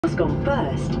mask on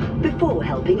first, before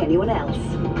helping anyone else.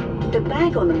 The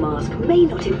bag on the mask may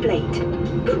not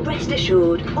inflate, but rest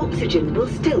assured oxygen will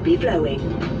still be flowing.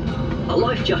 A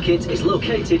life jacket is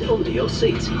located under your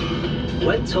seat.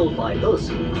 When told by us,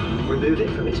 remove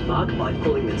it from its bag by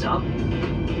pulling the tab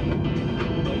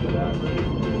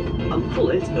and pull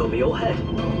it over your head.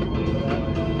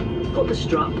 Put the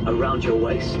strap around your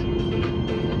waist.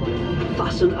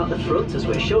 Fasten at the front as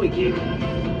we're showing you,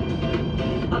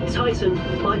 and tighten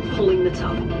by pulling the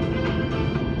tab.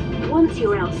 Once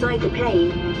you're outside the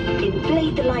plane,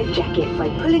 inflate the life jacket by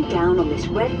pulling down on this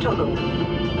red toggle.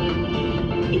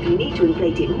 If you need to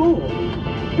inflate it more,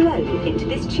 blow into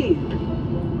this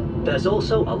tube. There's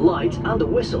also a light and a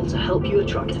whistle to help you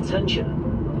attract attention.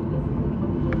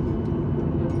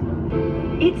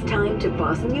 It's time to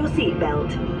fasten your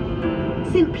seatbelt.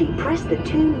 Simply press the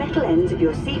two metal ends of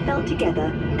your seatbelt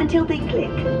together until they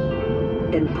click.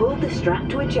 Then pull the strap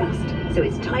to adjust so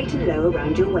it's tight and low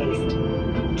around your waist.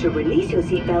 To release your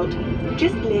seatbelt,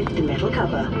 just lift the metal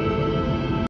cover.